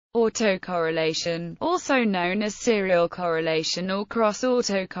Autocorrelation, also known as serial correlation or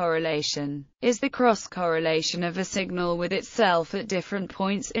cross-autocorrelation, is the cross-correlation of a signal with itself at different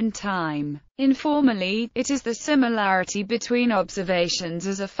points in time. Informally, it is the similarity between observations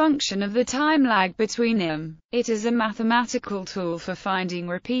as a function of the time lag between them. It is a mathematical tool for finding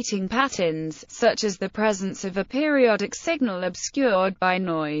repeating patterns, such as the presence of a periodic signal obscured by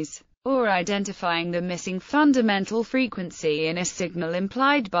noise, or identifying the missing fundamental frequency in a signal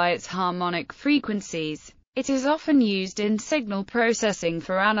implied by its harmonic frequencies. It is often used in signal processing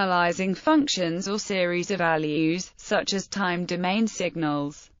for analyzing functions or series of values, such as time-domain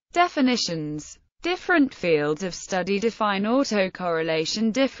signals. Definitions. Different fields of study define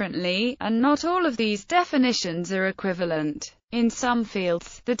autocorrelation differently, and not all of these definitions are equivalent. In some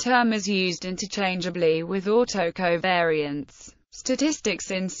fields, the term is used interchangeably with autocovariance.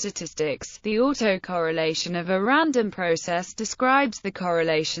 Statistics. In statistics, the autocorrelation of a random process describes the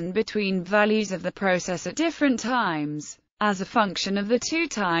correlation between values of the process at different times, as a function of the two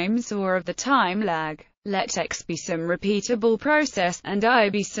times or of the time lag. Let X be some repeatable process, and I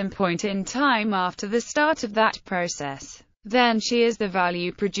be some point in time after the start of that process. Then she is the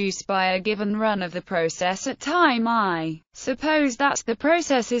value produced by a given run of the process at time I. Suppose that the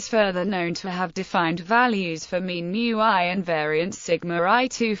process is further known to have defined values for mean mu I and variance sigma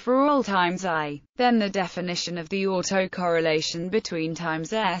I2 for all times I. Then the definition of the autocorrelation between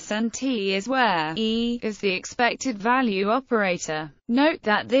times S and T is where E is the expected value operator. Note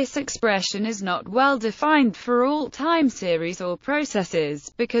that this expression is not well defined for all time series or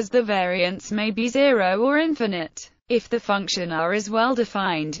processes, because the variance may be zero or infinite. If the function R is well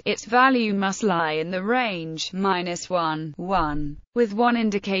defined, its value must lie in the range -1, 1, with 1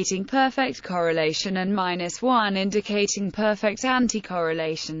 indicating perfect correlation and -1 indicating perfect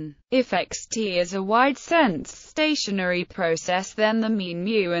anti-correlation. If xt is a wide-sense stationary process, then the mean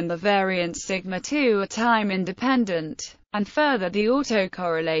mu and the variance sigma 2 are time-independent. And further, the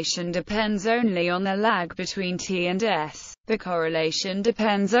autocorrelation depends only on the lag between T and S. The correlation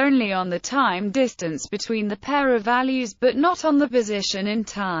depends only on the time distance between the pair of values, but not on the position in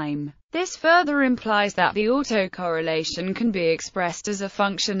time. This further implies that the autocorrelation can be expressed as a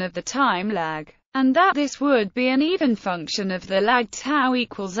function of the time lag, and that this would be an even function of the lag tau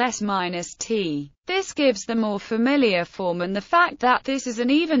equals S minus T. This gives the more familiar form, and the fact that this is an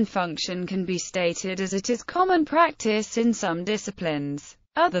even function can be stated as it is common practice in some disciplines,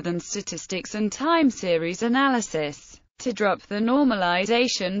 other than statistics and time series analysis, to drop the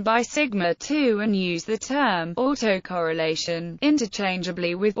normalization by sigma 2 and use the term autocorrelation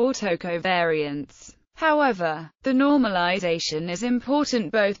interchangeably with autocovariance. However, the normalization is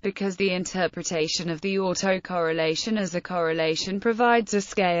important both because the interpretation of the autocorrelation as a correlation provides a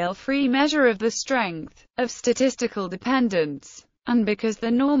scale-free measure of the strength of statistical dependence, and because the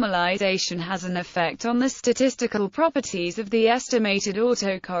normalization has an effect on the statistical properties of the estimated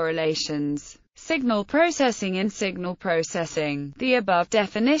autocorrelations. Signal processing. In signal processing, the above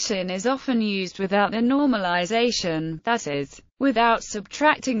definition is often used without the normalization, that is, without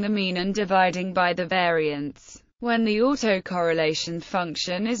subtracting the mean and dividing by the variance. When the autocorrelation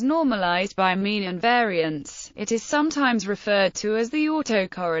function is normalized by mean and variance, it is sometimes referred to as the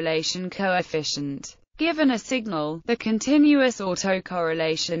autocorrelation coefficient. Given a signal, the continuous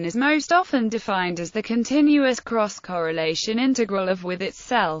autocorrelation is most often defined as the continuous cross-correlation integral of with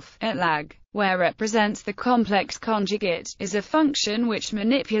itself, at lag, where represents the complex conjugate, is a function which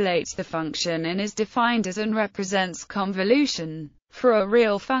manipulates the function and is defined as and represents convolution for a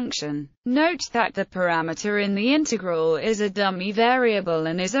real function. Note that the parameter in the integral is a dummy variable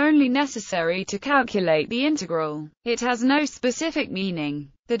and is only necessary to calculate the integral. It has no specific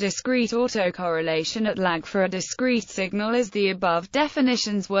meaning. The discrete autocorrelation at lag for a discrete signal is the above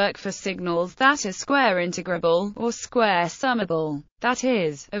definitions work for signals that are square integrable, or square summable, that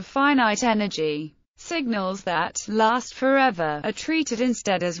is, of finite energy. Signals that last forever are treated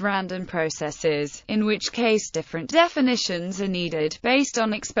instead as random processes, in which case different definitions are needed, based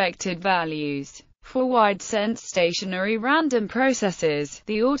on expected values. For wide-sense stationary random processes,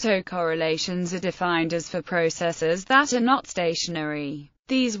 the autocorrelations are defined as for processes that are not stationary.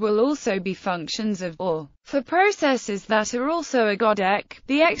 These will also be functions of or. For processes that are also ergodic,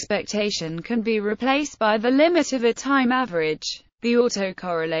 the expectation can be replaced by the limit of a time average. The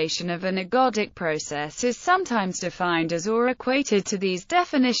autocorrelation of an ergodic process is sometimes defined as or equated to these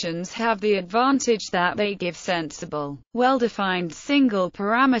definitions have the advantage that they give sensible, well-defined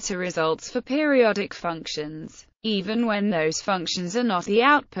single-parameter results for periodic functions, even when those functions are not the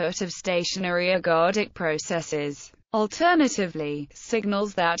output of stationary ergodic processes. Alternatively,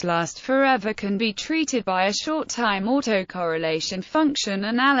 signals that last forever can be treated by a short-time autocorrelation function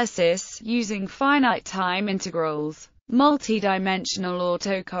analysis, using finite time integrals. Multi-dimensional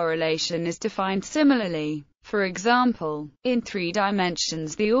autocorrelation is defined similarly. For example, in 3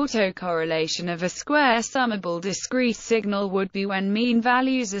 dimensions the autocorrelation of a square-summable discrete signal would be when mean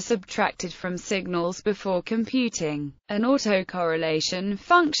values are subtracted from signals before computing an autocorrelation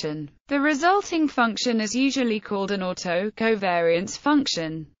function. The resulting function is usually called an autocovariance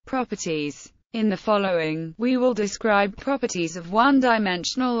function. Properties. In the following, we will describe properties of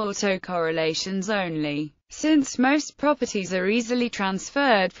one-dimensional autocorrelations only. Since most properties are easily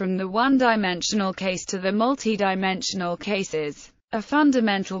transferred from the one-dimensional case to the multidimensional cases, a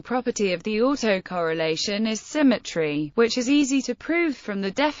fundamental property of the autocorrelation is symmetry, which is easy to prove from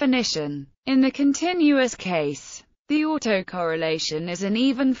the definition. In the continuous case, the autocorrelation is an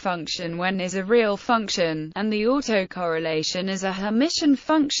even function when is a real function, and the autocorrelation is a Hermitian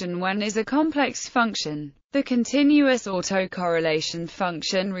function when is a complex function. The continuous autocorrelation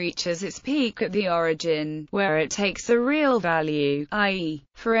function reaches its peak at the origin, where it takes a real value, i.e.,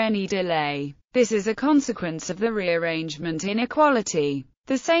 for any delay. This is a consequence of the rearrangement inequality.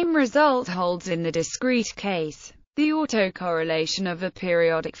 The same result holds in the discrete case. The autocorrelation of a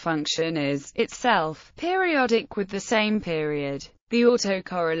periodic function is, itself, periodic with the same period. The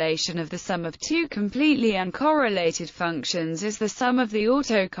autocorrelation of the sum of 2 completely uncorrelated functions is the sum of the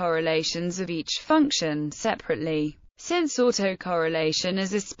autocorrelations of each function separately. Since autocorrelation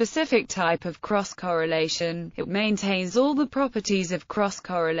is a specific type of cross-correlation, it maintains all the properties of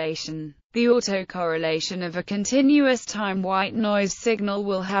cross-correlation. The autocorrelation of a continuous time white noise signal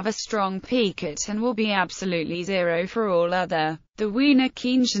will have a strong peak at and will be absolutely zero for all other. The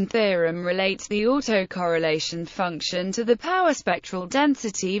Wiener-Keynesian theorem relates the autocorrelation function to the power spectral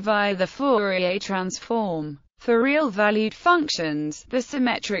density via the Fourier transform. For real-valued functions, the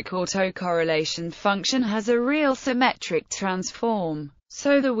symmetric autocorrelation function has a real symmetric transform.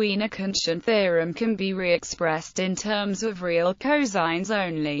 So the Wiener-Keynesian theorem can be re-expressed in terms of real cosines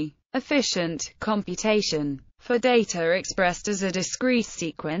only. Efficient computation. For data expressed as a discrete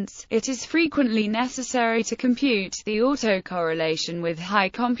sequence, it is frequently necessary to compute the autocorrelation with high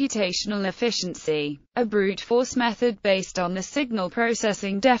computational efficiency. A brute force method based on the signal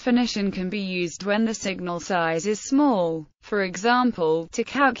processing definition can be used when the signal size is small. For example, to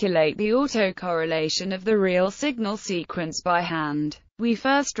calculate the autocorrelation of the real signal sequence by hand, we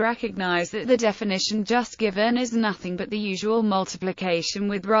first recognize that the definition just given is nothing but the usual multiplication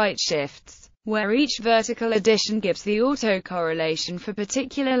with right shifts, where each vertical addition gives the autocorrelation for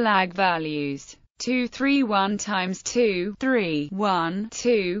particular lag values. 2 3 1 times 2 3 1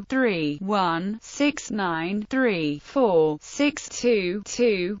 2 3 1 6 9 3 4 6 2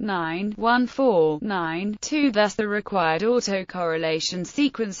 2 9 1 4 9 2. Thus the required autocorrelation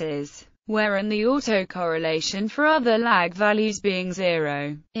sequences, wherein the autocorrelation for other lag values being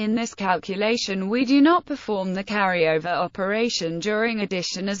 0. In this calculation we do not perform the carryover operation during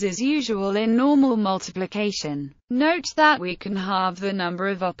addition as is usual in normal multiplication. Note that we can halve the number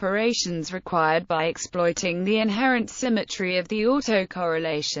of operations required by exploiting the inherent symmetry of the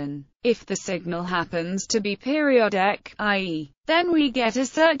autocorrelation. If the signal happens to be periodic, i.e., then we get a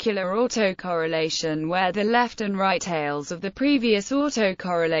circular autocorrelation where the left and right tails of the previous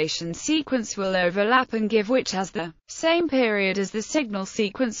autocorrelation sequence will overlap and give which has the same period as the signal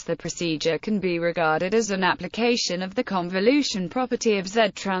sequence. The procedure can be regarded as an application of the convolution property of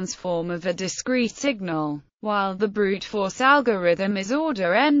Z transform of a discrete signal. While the brute force algorithm is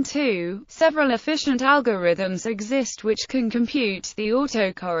order n2, several efficient algorithms exist which can compute the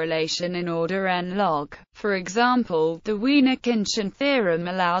autocorrelation in order n log. For example, the Wiener-Keynesian theorem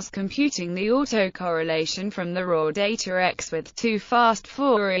allows computing the autocorrelation from the raw data X with 2 fast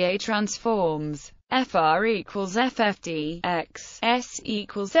Fourier transforms. FR equals FFD, X, S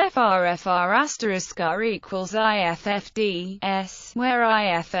equals FR, FR asterisk R equals IFFD, S, where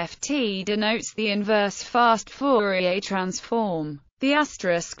IFFT denotes the inverse fast Fourier transform. The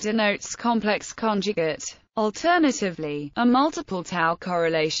asterisk denotes complex conjugate. Alternatively, a multiple tau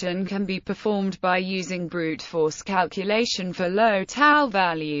correlation can be performed by using brute force calculation for low tau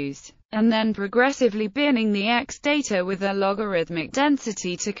values, and then progressively binning the X data with a logarithmic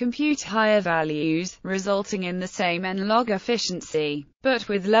density to compute higher values, resulting in the same n-log efficiency, but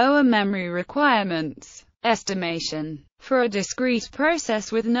with lower memory requirements. Estimation. For a discrete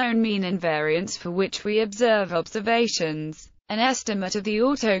process with known mean invariance for which we observe observations, an estimate of the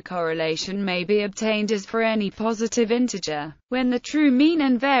autocorrelation may be obtained as for any positive integer. When the true mean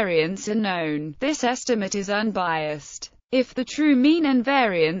invariance are known, this estimate is unbiased. If the true mean and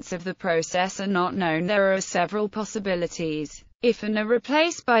variance of the process are not known, there are several possibilities. If n are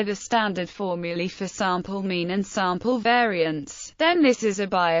replaced by the standard formulae for sample mean and sample variance, then this is a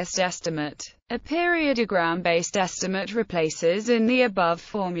biased estimate. A periodogram-based estimate replaces in the above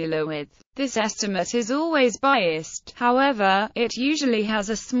formula with. This estimate is always biased, however, it usually has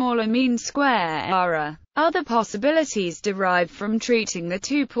a smaller mean square error. Other possibilities derive from treating the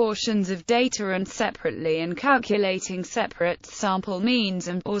two portions of data and separately and calculating separate sample means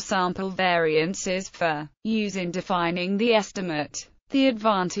or sample variances for use in defining the estimate. The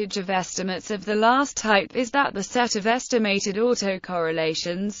advantage of estimates of the last type is that the set of estimated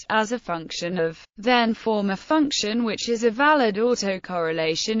autocorrelations, as a function of, then form a function which is a valid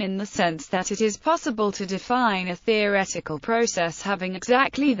autocorrelation in the sense that it is possible to define a theoretical process having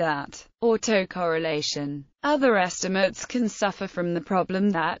exactly that autocorrelation. Other estimates can suffer from the problem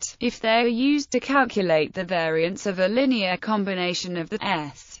that, if they are used to calculate the variance of a linear combination of the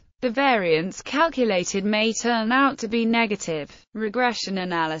S, the variance calculated may turn out to be negative. Regression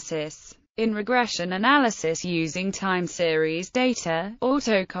analysis. In regression analysis using time series data,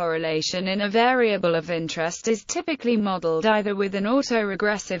 autocorrelation in a variable of interest is typically modeled either with an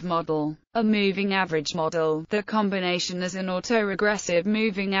autoregressive model, a moving average model, the combination as an autoregressive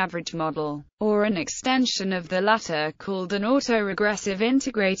moving average model, or an extension of the latter called an autoregressive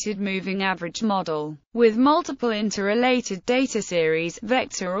integrated moving average model. With multiple interrelated data series,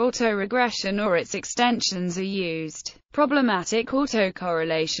 vector autoregression or its extensions are used. Problematic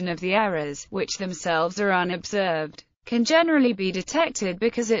autocorrelation of the errors, which themselves are unobserved, can generally be detected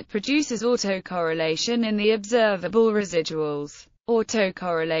because it produces autocorrelation in the observable residuals.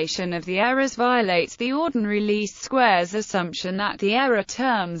 Autocorrelation of the errors violates the ordinary least squares assumption that the error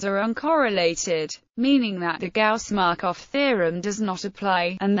terms are uncorrelated, meaning that the Gauss-Markov theorem does not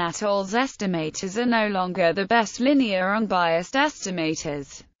apply, and that Ohl's estimators are no longer the best linear unbiased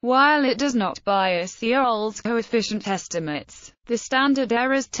estimators. While it does not bias the Ohl's coefficient estimates, the standard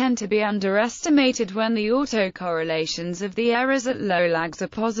errors tend to be underestimated when the autocorrelations of the errors at low lags are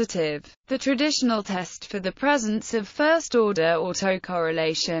positive. The traditional test for the presence of first-order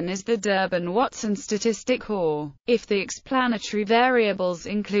autocorrelation is the Durbin-Watson statistic, or, if the explanatory variables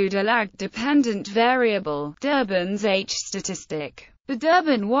include a lag-dependent variable, Durbin's H statistic. The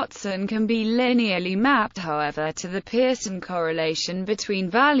Durbin-Watson can be linearly mapped, however, to the Pearson correlation between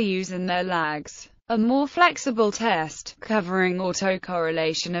values and their lags. A more flexible test, covering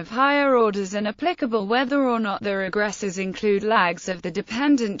autocorrelation of higher orders and applicable whether or not the regressors include lags of the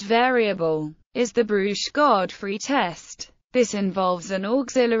dependent variable, is the Brugge-Godfrey test. This involves an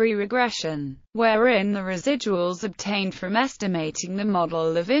auxiliary regression, wherein the residuals obtained from estimating the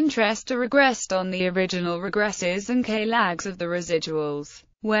model of interest are regressed on the original regressors and k lags of the residuals,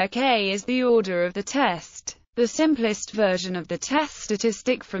 where k is the order of the test. The simplest version of the test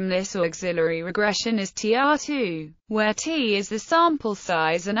statistic from this auxiliary regression is TR2, where T is the sample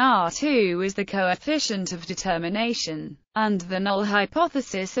size and R2 is the coefficient of determination. Under the null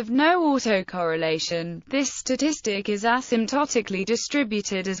hypothesis of no autocorrelation, this statistic is asymptotically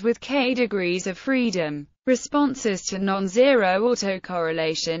distributed as with k degrees of freedom. Responses to non-zero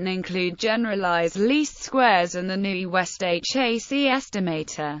autocorrelation include generalized least squares and the Nui-West HAC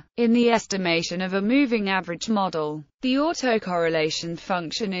estimator. In the estimation of a moving average model, the autocorrelation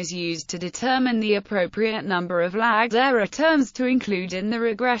function is used to determine the appropriate number of lagged error terms to include in the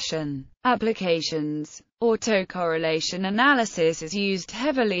regression. Applications. Autocorrelation analysis is used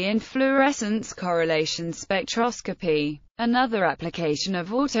heavily in fluorescence correlation spectroscopy. Another application of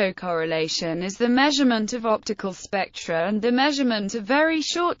autocorrelation is the measurement of optical spectra and the measurement of very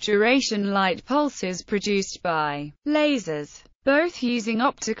short-duration light pulses produced by lasers, both using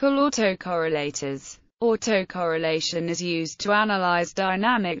optical autocorrelators. Autocorrelation is used to analyze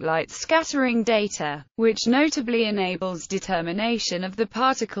dynamic light scattering data, which notably enables determination of the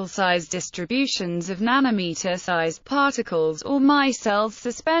particle size distributions of nanometer-sized particles or micelles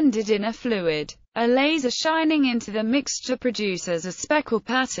suspended in a fluid. A laser shining into the mixture produces a speckle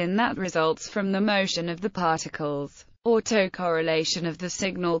pattern that results from the motion of the particles. Autocorrelation of the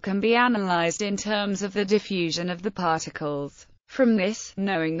signal can be analyzed in terms of the diffusion of the particles. From this,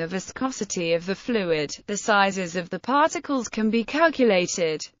 knowing the viscosity of the fluid, the sizes of the particles can be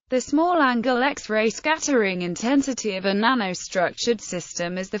calculated. The small-angle X-ray scattering intensity of a nanostructured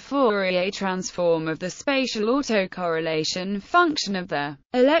system is the Fourier transform of the spatial autocorrelation function of the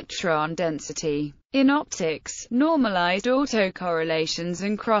electron density. In optics, normalized autocorrelations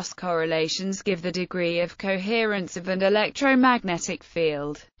and cross-correlations give the degree of coherence of an electromagnetic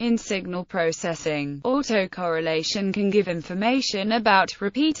field. In signal processing, autocorrelation can give information about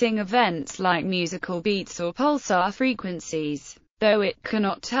repeating events like musical beats or pulsar frequencies, though it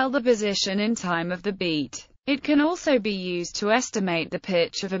cannot tell the position in time of the beat. It can also be used to estimate the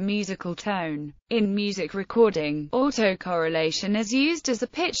pitch of a musical tone. In music recording, autocorrelation is used as a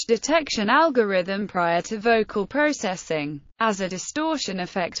pitch detection algorithm prior to vocal processing, as a distortion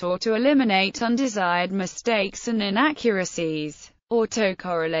effect or to eliminate undesired mistakes and inaccuracies.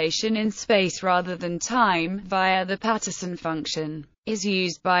 Autocorrelation in space rather than time, via the Patterson function, is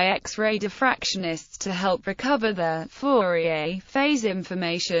used by X-ray diffractionists to help recover the Fourier phase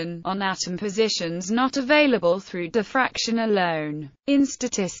information on atom positions not available through diffraction alone. In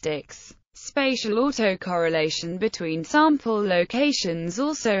statistics, spatial autocorrelation between sample locations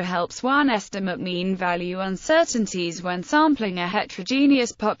also helps one estimate mean value uncertainties when sampling a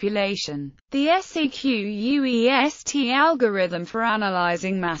heterogeneous population. The SEQUEST algorithm for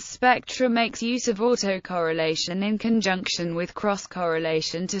analyzing mass spectra makes use of autocorrelation in conjunction with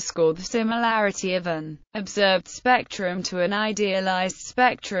cross-correlation to score the similarity of an observed spectrum to an idealized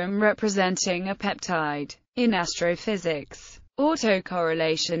spectrum representing a peptide. In astrophysics,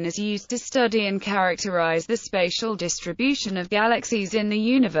 autocorrelation is used to study and characterize the spatial distribution of galaxies in the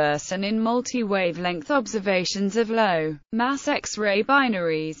universe and in multi-wavelength observations of low-mass X-ray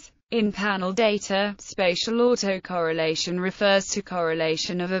binaries. In panel data, spatial autocorrelation refers to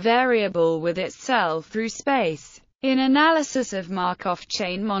correlation of a variable with itself through space. In analysis of Markov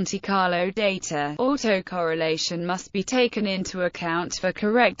chain Monte Carlo data, autocorrelation must be taken into account for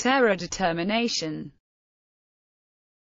correct error determination.